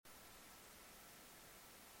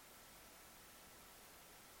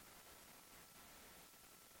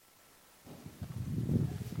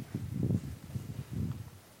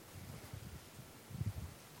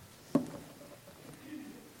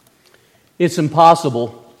It's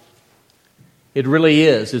impossible. It really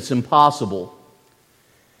is. It's impossible.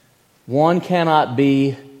 One cannot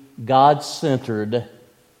be God-centered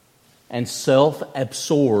and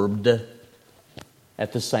self-absorbed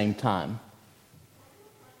at the same time.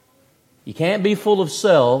 You can't be full of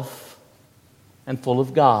self and full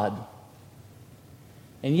of God.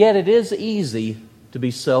 And yet it is easy to be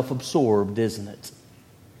self-absorbed, isn't it?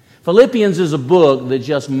 Philippians is a book that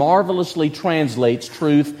just marvelously translates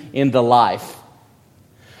truth into life.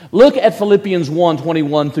 Look at Philippians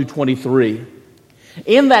 1:21 through 23.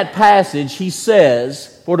 In that passage, he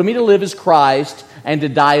says, "For to me to live is Christ, and to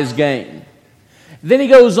die is gain." Then he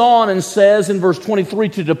goes on and says in verse 23,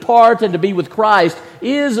 "To depart and to be with Christ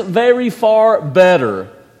is very far better."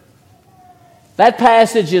 That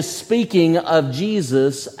passage is speaking of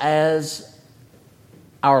Jesus as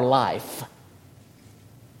our life.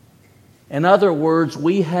 In other words,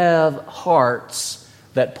 we have hearts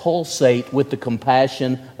that pulsate with the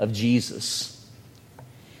compassion of Jesus.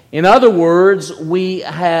 In other words, we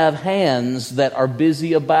have hands that are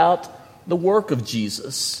busy about the work of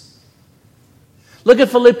Jesus. Look at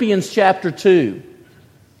Philippians chapter 2.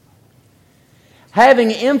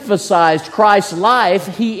 Having emphasized Christ's life,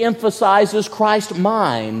 he emphasizes Christ's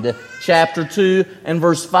mind. Chapter 2 and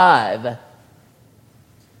verse 5.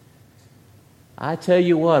 I tell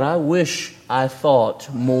you what, I wish I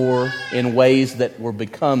thought more in ways that were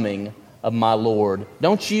becoming of my Lord.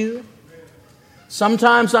 Don't you?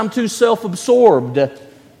 Sometimes I'm too self-absorbed.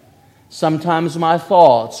 Sometimes my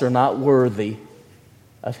thoughts are not worthy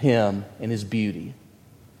of Him and His beauty.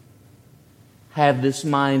 Have this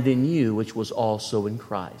mind in you, which was also in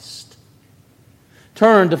Christ.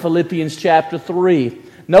 Turn to Philippians chapter 3.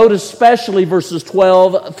 Notice especially verses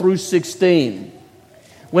 12 through 16.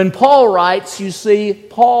 When Paul writes, you see,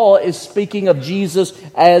 Paul is speaking of Jesus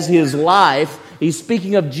as his life. He's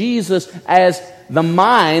speaking of Jesus as the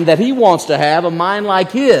mind that he wants to have, a mind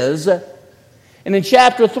like his. And in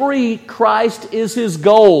chapter 3, Christ is his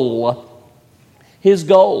goal. His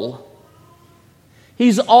goal.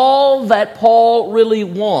 He's all that Paul really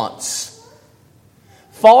wants.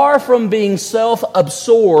 Far from being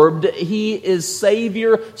self-absorbed, he is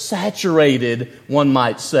Savior-saturated, one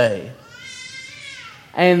might say.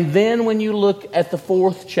 And then when you look at the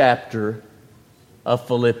 4th chapter of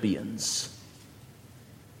Philippians,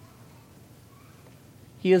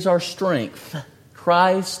 He is our strength.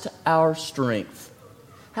 Christ, our strength.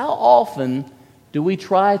 How often do we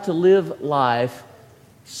try to live life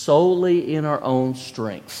solely in our own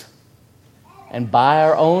strength and by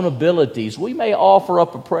our own abilities? We may offer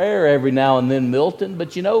up a prayer every now and then, Milton,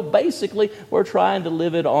 but basically we're trying to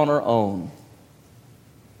live it on our own.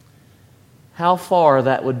 How far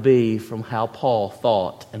that would be from how Paul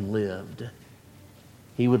thought and lived.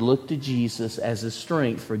 He would look to Jesus as his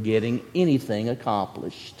strength for getting anything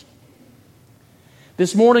accomplished.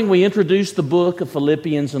 This morning we introduced the book of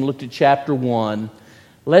Philippians and looked at chapter 1.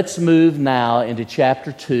 Let's move now into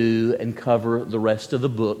chapter 2 and cover the rest of the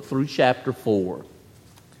book through chapter 4.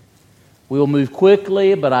 We'll move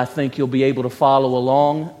quickly, but I think you'll be able to follow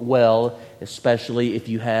along well, especially if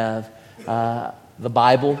you have the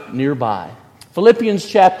Bible nearby. Philippians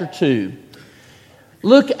chapter 2.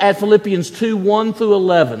 Look at Philippians 2, 1 through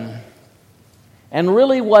 11. And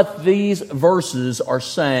really what these verses are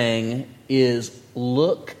saying is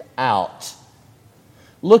look out.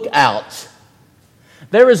 Look out.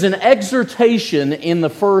 There is an exhortation in the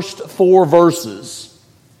first 4 verses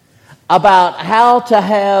about how to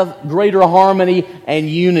have greater harmony and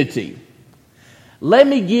unity. Let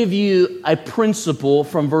me give you a principle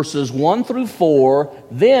from verses 1 through 4,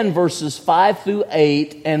 then verses 5 through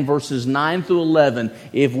 8, and verses 9 through 11.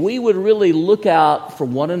 If we would really look out for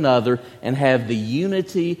one another and have the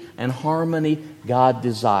unity and harmony God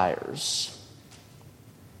desires.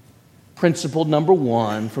 Principle number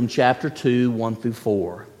 1 from chapter 2, 1 through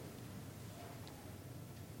 4.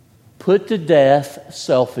 Put to death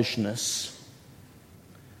selfishness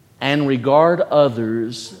and regard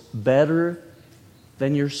others better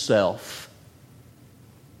than yourself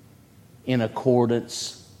in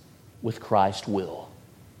accordance with Christ's will.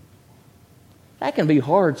 That can be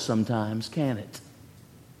hard sometimes, can't it?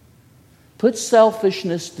 Put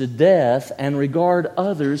selfishness to death and regard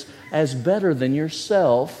others as better than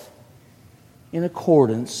yourself in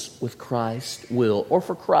accordance with Christ's will, or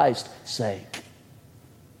for Christ's sake.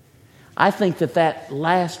 I think that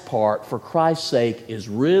last part, for Christ's sake, is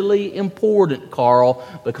really important, Carl,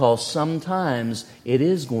 because sometimes it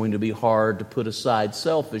is going to be hard to put aside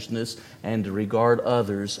selfishness and to regard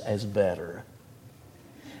others as better.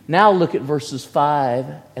 Now look at verses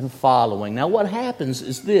 5 and following. Now what happens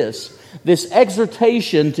is this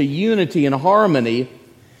exhortation to unity and harmony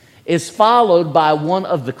is followed by one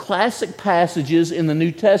of the classic passages in the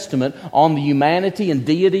New Testament on the humanity and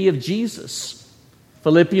deity of Jesus.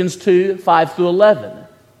 Philippians 2, 5 through 11.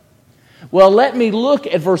 Well, let me look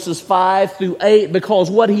at verses 5 through 8,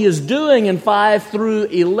 because what he is doing in 5 through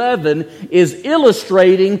 11 is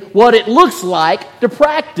illustrating what it looks like to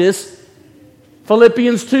practice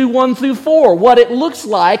Philippians 2, 1 through 4. What it looks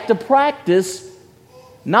like to practice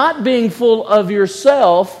not being full of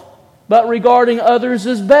yourself, but regarding others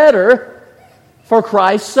as better for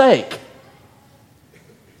Christ's sake.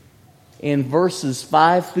 In verses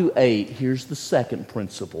 5 through 8, here's the second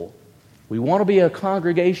principle. We want to be a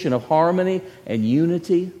congregation of harmony and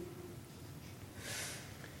unity.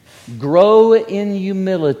 Grow in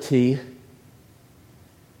humility.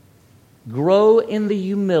 Grow in the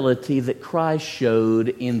humility that Christ showed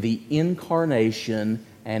in the incarnation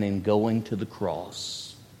and in going to the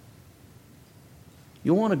cross.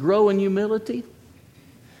 You want to grow in humility?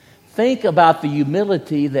 Think about the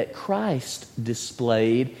humility that Christ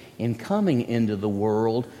displayed in coming into the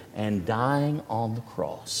world and dying on the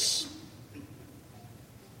cross.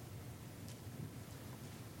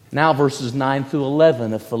 Now verses 9 through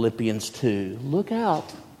 11 of Philippians 2. Look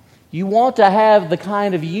out. You want to have the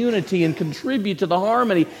kind of unity and contribute to the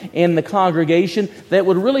harmony in the congregation that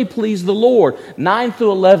would really please the Lord. 9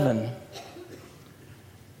 through 11.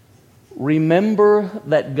 Remember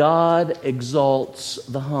that God exalts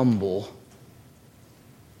the humble,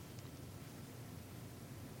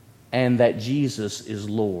 and that Jesus is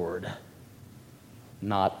Lord,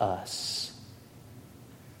 not us.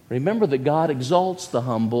 Remember that God exalts the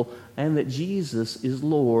humble, and that Jesus is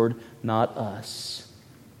Lord, not us.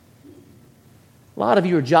 A lot of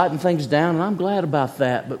you are jotting things down, and I'm glad about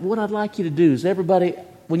that. But what I'd like you to do is, everybody,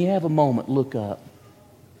 when you have a moment, look up.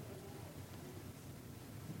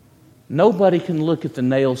 Nobody can look at the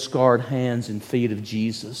nail-scarred hands and feet of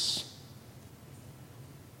Jesus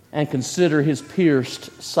and consider his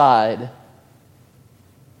pierced side,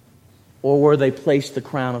 or where they placed the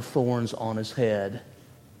crown of thorns on his head,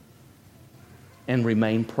 and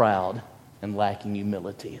remain proud and lacking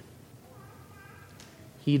humility.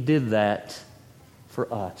 He did that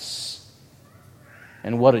for us.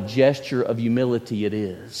 And what a gesture of humility it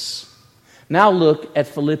is. Now look at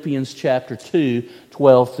Philippians chapter 2,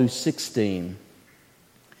 12 through 16.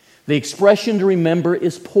 The expression to remember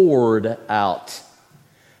is poured out.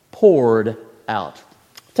 Poured out.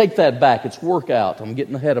 Take that back. It's work out. I'm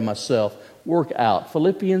getting ahead of myself. Work out.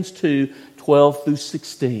 Philippians 2, 12 through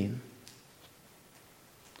 16.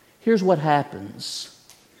 Here's what happens.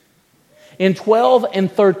 In 12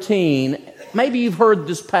 and 13, maybe you've heard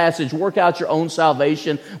this passage, work out your own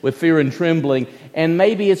salvation with fear and trembling, and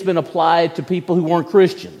maybe it's been applied to people who weren't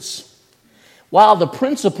Christians. While the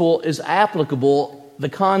principle is applicable, the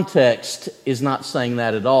context is not saying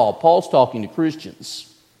that at all. Paul's talking to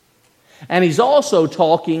Christians. And he's also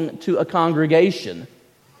talking to a congregation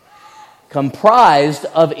comprised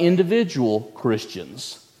of individual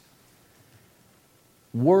Christians.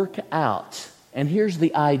 Work out. And here's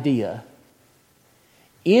the idea.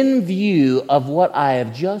 In view of what I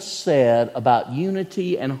have just said about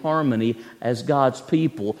unity and harmony as God's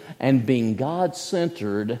people and being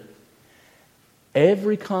God-centered,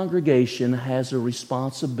 every congregation has a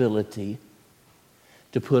responsibility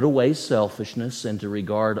to put away selfishness and to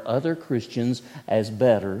regard other Christians as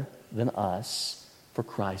better than us for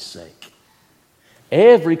Christ's sake.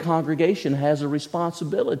 Every congregation has a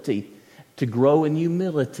responsibility to grow in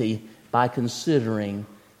humility by considering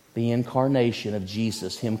the incarnation of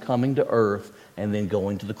Jesus, him coming to earth and then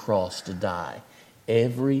going to the cross to die.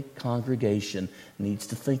 Every congregation needs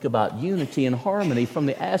to think about unity and harmony from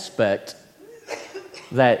the aspect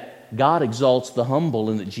that God exalts the humble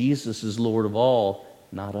and that Jesus is Lord of all,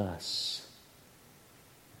 not us.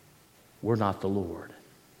 We're not the Lord.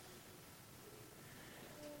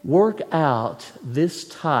 Work out this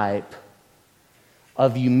type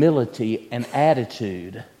of humility and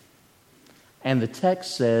attitude. And the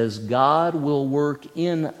text says, God will work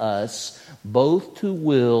in us both to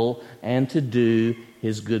will and to do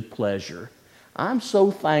his good pleasure. I'm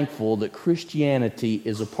so thankful that Christianity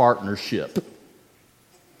is a partnership.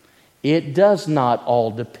 It does not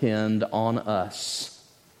all depend on us.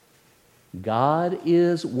 God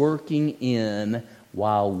is working in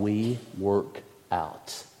while we work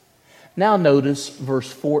out. Now notice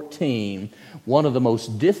verse 14, one of the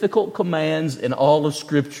most difficult commands in all of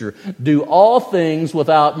Scripture. Do all things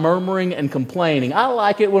without murmuring and complaining. I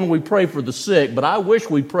like it when we pray for the sick, but I wish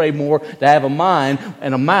we pray more to have a mind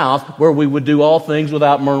and a mouth where we would do all things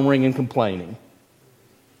without murmuring and complaining.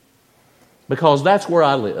 Because that's where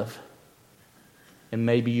I live. And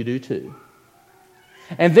maybe you do too.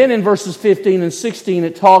 And then in verses 15 and 16,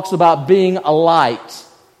 it talks about being a light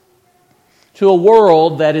to a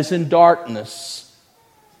world that is in darkness.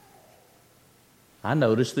 I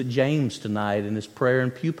noticed that James tonight in his prayer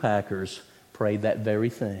in Pew Packers prayed that very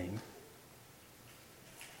thing.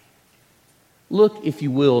 Look, if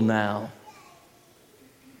you will, now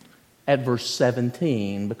at verse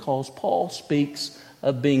 17, because Paul speaks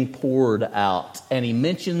of being poured out, and he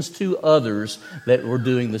mentions two others that were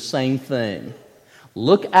doing the same thing.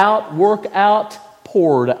 Look out, work out,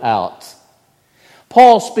 poured out.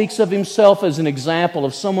 Paul speaks of himself as an example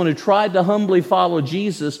of someone who tried to humbly follow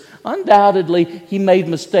Jesus. Undoubtedly, he made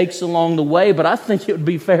mistakes along the way, but I think it would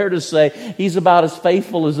be fair to say he's about as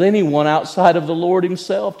faithful as anyone outside of the Lord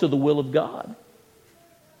himself to the will of God.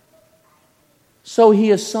 So he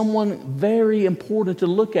is someone very important to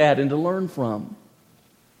look at and to learn from.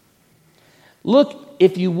 Look,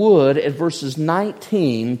 if you would, at verses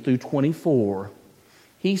 19 through 24.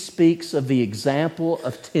 He speaks of the example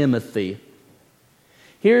of Timothy.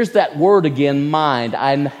 Here's that word again, mind.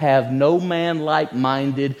 I have no man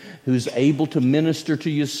like-minded who's able to minister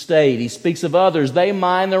to your state. He speaks of others. They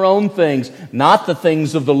mind their own things, not the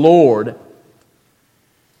things of the Lord.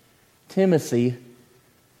 Timothy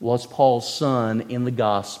was Paul's son in the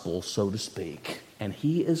gospel, so to speak. And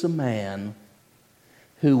he is a man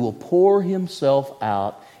who will pour himself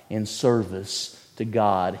out in service to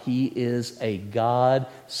God. He is a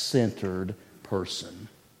God-centered person.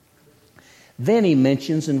 Then he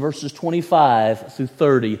mentions in verses 25 through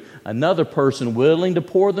 30 another person willing to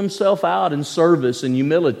pour themselves out in service and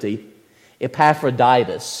humility,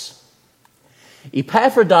 Epaphroditus.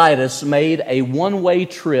 Epaphroditus made a one-way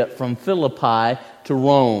trip from Philippi to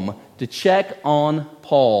Rome to check on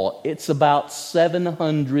Paul. It's about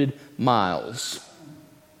 700 miles.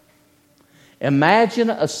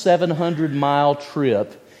 Imagine a 700-mile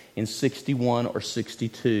trip in 61 or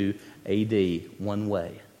 62 AD, one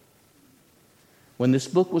way. When this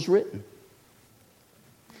book was written,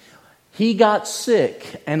 he got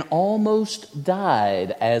sick and almost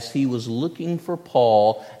died as he was looking for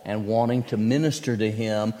Paul and wanting to minister to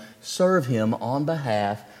him, serve him on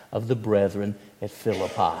behalf of the brethren at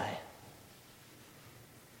Philippi.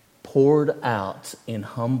 Poured out in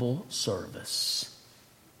humble service.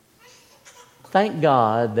 Thank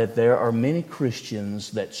God that there are many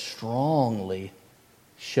Christians that strongly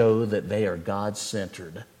show that they are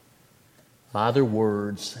God-centered by their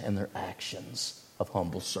words and their actions of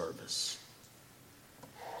humble service.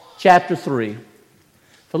 Chapter 3.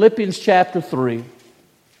 Philippians chapter 3.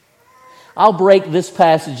 I'll break this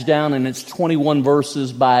passage down in its 21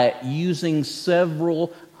 verses by using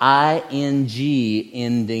several ing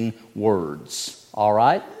ending words. All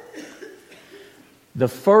right? The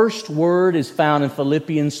first word is found in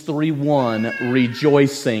Philippians 3:1,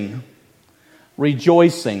 rejoicing.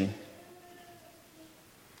 Rejoicing.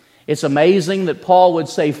 It's amazing that Paul would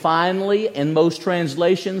say finally in most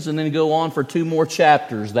translations and then go on for 2 more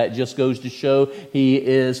chapters. That just goes to show he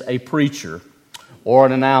is a preacher or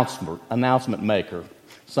an announcement maker,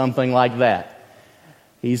 something like that.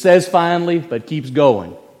 He says finally, but keeps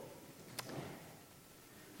going.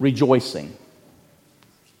 Rejoicing.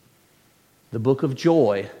 The book of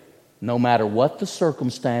joy, no matter what the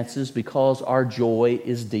circumstances, because our joy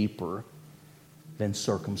is deeper than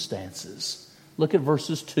circumstances. Look at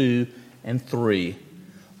verses 2 and 3.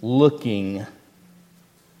 Looking.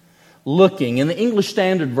 Looking. In the English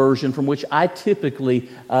Standard Version, from which I typically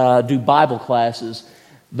do Bible classes,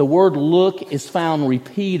 the word look is found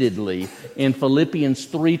repeatedly in Philippians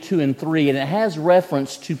 3, 2, and 3, and it has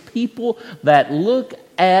reference to people that look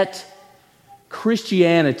at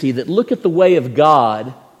Christianity, that look at the way of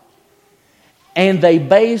God, and they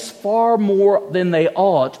base far more than they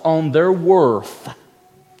ought on their worth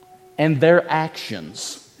and their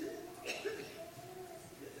actions.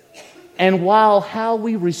 And while how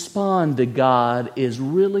we respond to God is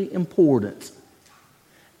really important,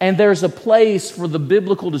 and there's a place for the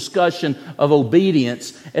biblical discussion of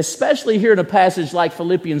obedience, especially here in a passage like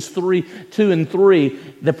Philippians 3, 2 and 3,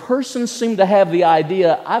 the person seemed to have the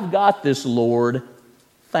idea, I've got this, Lord.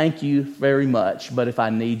 Thank you very much. But if I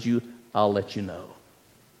need you, I'll let you know.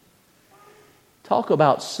 Talk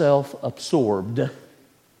about self-absorbed.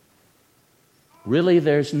 Really,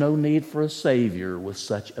 there's no need for a Savior with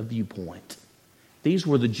such a viewpoint. These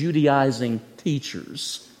were the Judaizing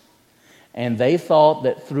teachers. And they thought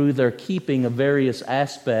that through their keeping of various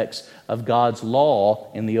aspects of God's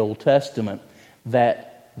law in the Old Testament,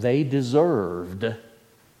 that they deserved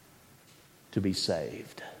to be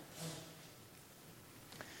saved.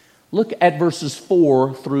 Look at verses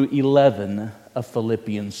 4 through 11 of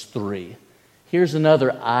Philippians 3. Here's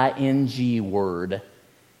another ing word,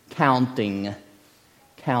 counting.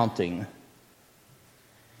 Counting.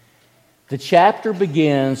 The chapter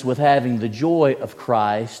begins with having the joy of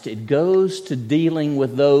Christ. It goes to dealing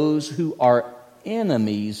with those who are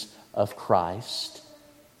enemies of Christ.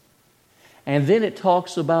 And then it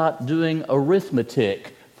talks about doing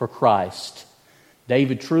arithmetic for Christ.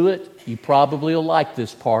 David Truitt, you probably will like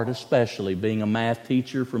this part, especially being a math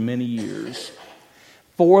teacher for many years.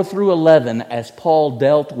 4 through 11, as Paul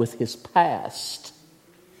dealt with his past,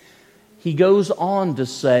 he goes on to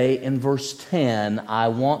say in verse 10, I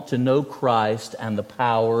want to know Christ and the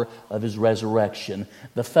power of His resurrection,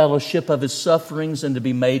 the fellowship of His sufferings, and to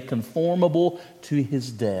be made conformable to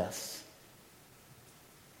His death.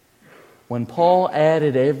 When Paul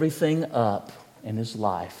added everything up in his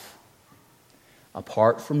life,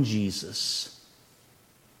 apart from Jesus,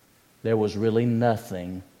 there was really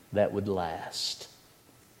nothing that would last.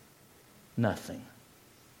 Nothing.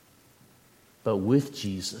 But with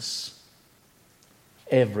Jesus,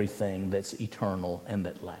 everything that's eternal and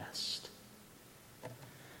that lasts.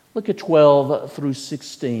 Look at 12 through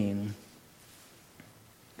 16.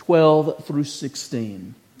 12 through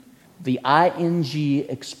 16. The ing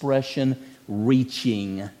expression,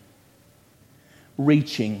 reaching.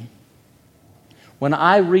 Reaching. When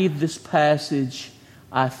I read this passage,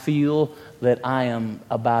 I feel that I am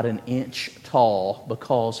about an inch tall,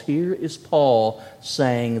 because here is Paul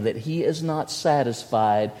saying that he is not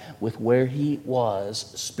satisfied with where he was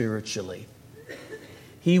spiritually.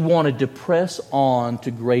 He wanted to press on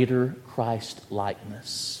to greater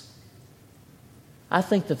Christ-likeness. I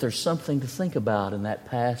think that there's something to think about in that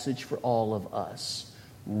passage for all of us.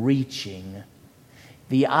 Reaching.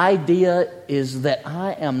 The idea is that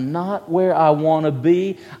I am not where I want to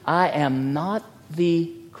be. I am not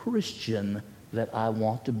the Christian that I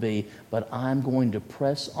want to be, but I'm going to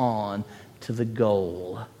press on to the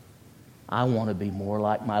goal. I want to be more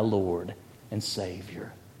like my Lord and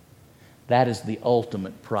Savior. That is the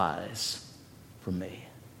ultimate prize for me.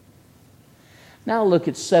 Now look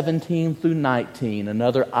at 17 through 19,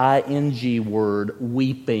 another ing word,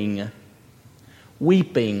 weeping.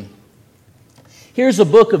 Weeping. Here's a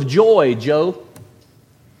book of joy, Joe,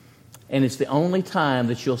 and it's the only time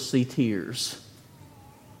that you'll see tears.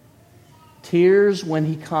 Tears when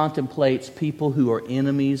he contemplates people who are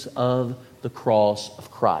enemies of the cross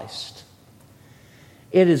of Christ.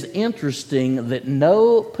 It is interesting that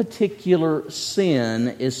no particular sin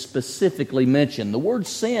is specifically mentioned. The word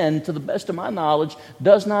sin, to the best of my knowledge,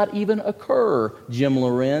 does not even occur, Jim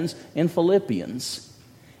Lorenz, in Philippians.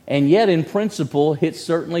 And yet, in principle, it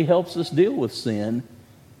certainly helps us deal with sin,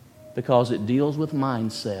 because it deals with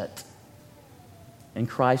mindset and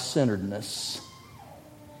Christ-centeredness.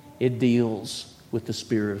 It deals with the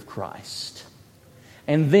Spirit of Christ.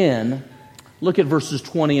 And then, look at verses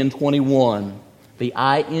 20 and 21. The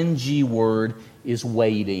ing word is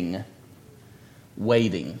waiting.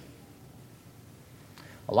 Waiting.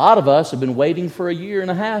 A lot of us have been waiting for a year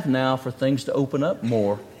and a half now for things to open up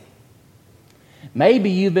more.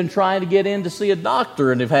 Maybe you've been trying to get in to see a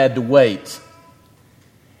doctor and have had to wait.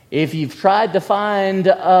 If you've tried to find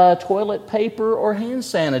toilet paper or hand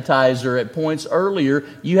sanitizer at points earlier,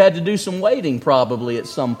 you had to do some waiting probably at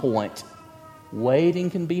some point.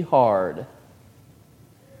 Waiting can be hard.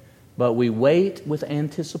 But we wait with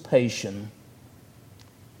anticipation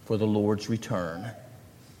for the Lord's return,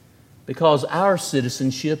 because our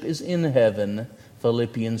citizenship is in heaven,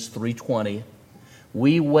 Philippians 3:20.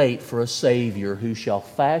 We wait for a Savior who shall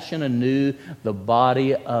fashion anew the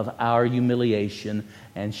body of our humiliation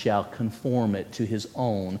and shall conform it to His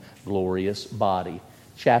own glorious body.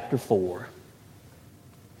 Chapter 4.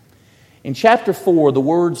 In chapter 4, the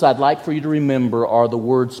words I'd like for you to remember are the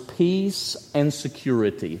words peace and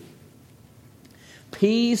security.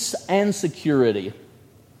 Peace and security.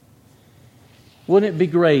 Wouldn't it be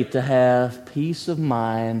great to have peace of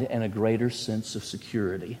mind and a greater sense of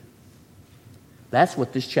security? That's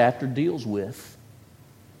what this chapter deals with.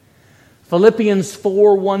 Philippians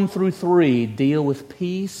 4, 1 through 3 deal with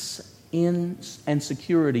peace and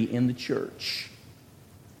security in the church.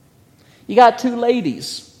 You got two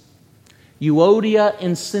ladies, Euodia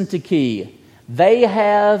and Syntyche. They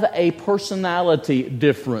have a personality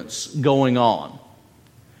difference going on.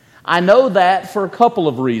 I know that for a couple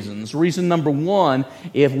of reasons. Reason number one,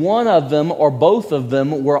 if one of them or both of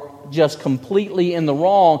them were just completely in the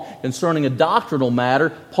wrong concerning a doctrinal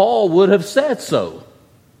matter, Paul would have said so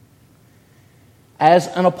as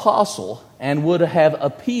an apostle and would have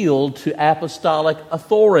appealed to apostolic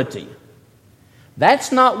authority.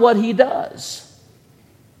 That's not what he does.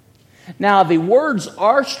 Now, the words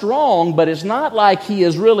are strong, but it's not like he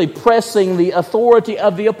is really pressing the authority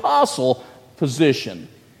of the apostle position.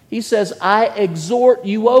 He says, I exhort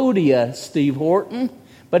Euodia, Steve Horton.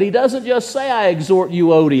 But he doesn't just say, I exhort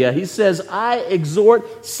Euodia. He says, I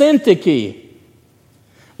exhort Syntyche.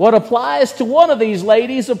 What applies to one of these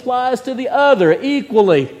ladies applies to the other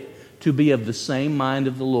equally, to be of the same mind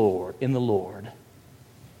of the Lord, in the Lord.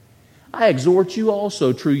 I exhort you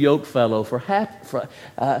also, true yokefellow,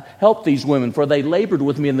 help these women, for they labored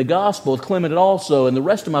with me in the gospel, with Clement also, and the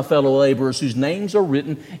rest of my fellow laborers whose names are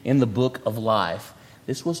written in the book of life.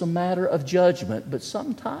 This was a matter of judgment, but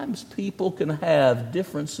sometimes people can have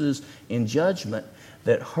differences in judgment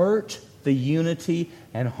that hurt the unity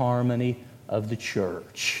and harmony of the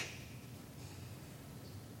church.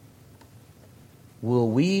 Will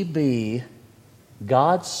we be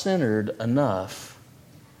God-centered enough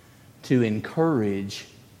to encourage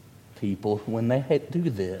people when they do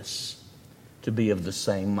this to be of the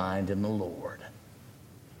same mind in the Lord?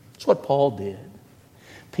 That's what Paul did.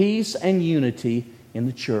 Peace and unity in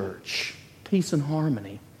the church. Peace and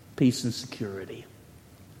harmony. Peace and security.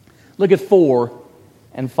 Look at 4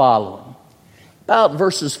 and following. About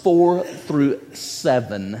verses 4 through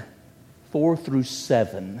 7. 4 through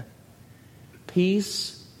 7.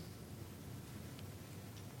 Peace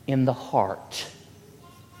in the heart.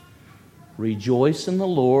 Rejoice in the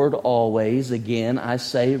Lord always. Again, I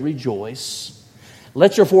say rejoice.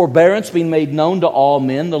 Let your forbearance be made known to all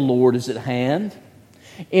men. The Lord is at hand.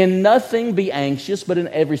 In nothing be anxious, but in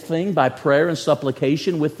everything by prayer and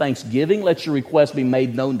supplication with thanksgiving let your requests be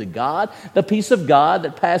made known to God. The peace of God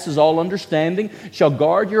that passes all understanding shall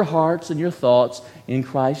guard your hearts and your thoughts in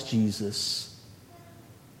Christ Jesus.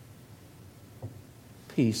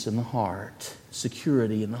 Peace in the heart,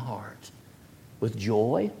 security in the heart, with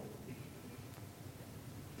joy,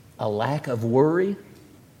 a lack of worry,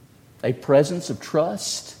 a presence of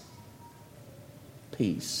trust,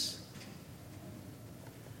 peace.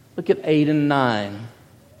 Look at 8 and 9.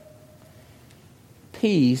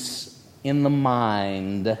 Peace in the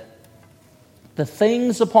mind. The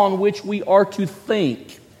things upon which we are to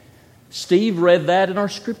think. Steve read that in our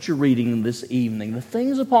scripture reading this evening. The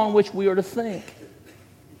things upon which we are to think.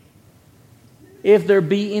 If there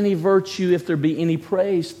be any virtue, if there be any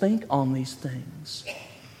praise, think on these things.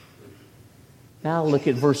 Now look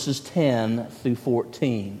at verses 10 through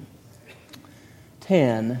 14.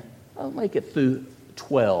 10, I'll make it through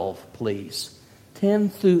 12, please. 10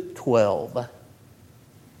 through 12.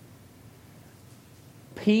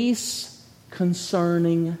 Peace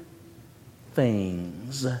concerning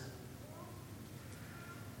things.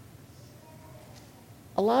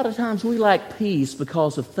 A lot of times we lack peace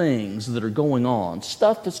because of things that are going on,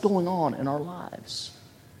 stuff that's going on in our lives.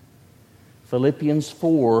 Philippians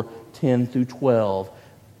 4, 10 through 12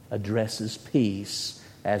 addresses peace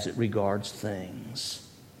as it regards things.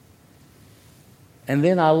 And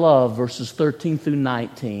then I love verses 13 through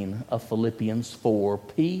 19 of Philippians 4.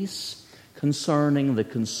 Peace concerning the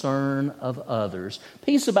concern of others.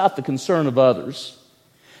 Peace about the concern of others.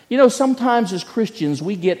 You know, sometimes as Christians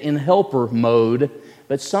we get in helper mode,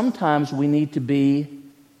 but sometimes we need to be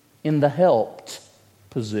in the helped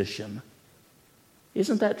position.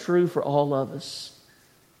 Isn't that true for all of us?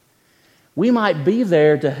 We might be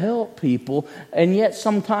there to help people, and yet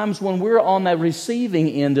sometimes when we're on the receiving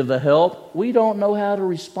end of the help, we don't know how to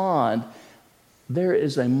respond. There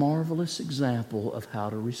is a marvelous example of how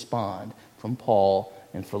to respond from Paul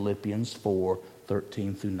in Philippians 4,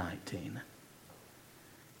 13 through 19.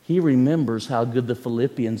 He remembers how good the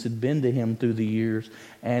Philippians had been to him through the years,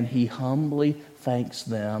 and he humbly thanks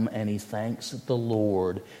them, and he thanks the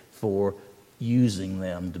Lord for using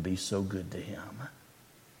them to be so good to him,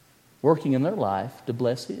 working in their life to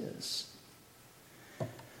bless his.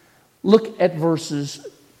 Look at verses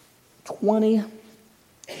 20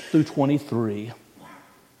 through 23.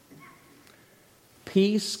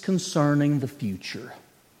 Peace concerning the future.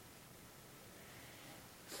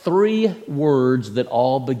 3 words that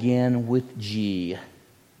all begin with G.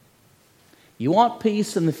 You want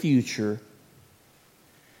peace in the future?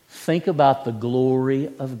 Think about the glory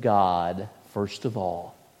of God first of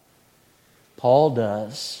all. Paul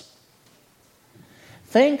does.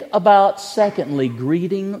 Think about, secondly,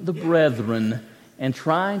 greeting the brethren and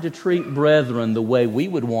trying to treat brethren the way we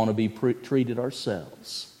would want to be treated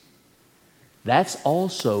ourselves. That's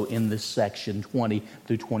also in this section 20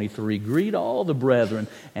 through 23. Greet all the brethren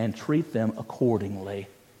and treat them accordingly.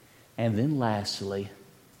 And then lastly,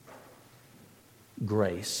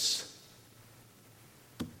 grace.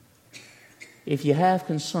 If you have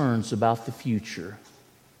concerns about the future,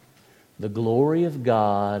 the glory of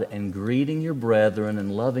God and greeting your brethren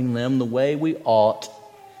and loving them the way we ought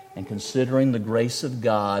and considering the grace of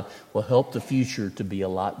God will help the future to be a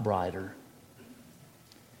lot brighter.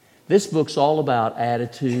 This book's all about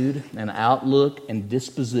attitude and outlook and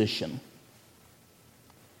disposition.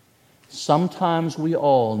 Sometimes we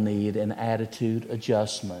all need an attitude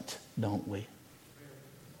adjustment, don't we?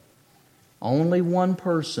 Only one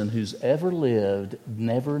person who's ever lived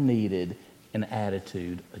never needed an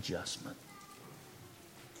attitude adjustment.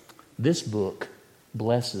 This book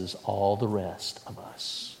blesses all the rest of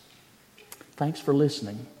us. Thanks for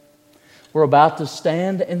listening. We're about to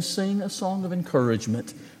stand and sing a song of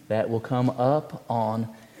encouragement that will come up on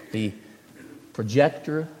the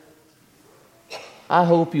projector. I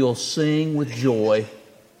hope you'll sing with joy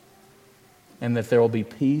and that there will be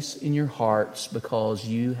peace in your hearts because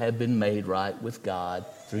you have been made right with God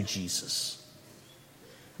through Jesus.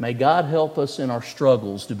 May God help us in our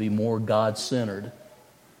struggles to be more God-centered.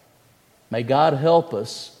 May God help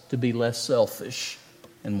us to be less selfish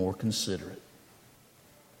and more considerate.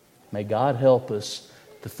 May God help us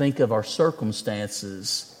to think of our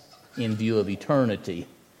circumstances in view of eternity.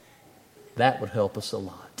 That would help us a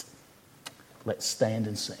lot. Let's stand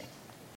and sing.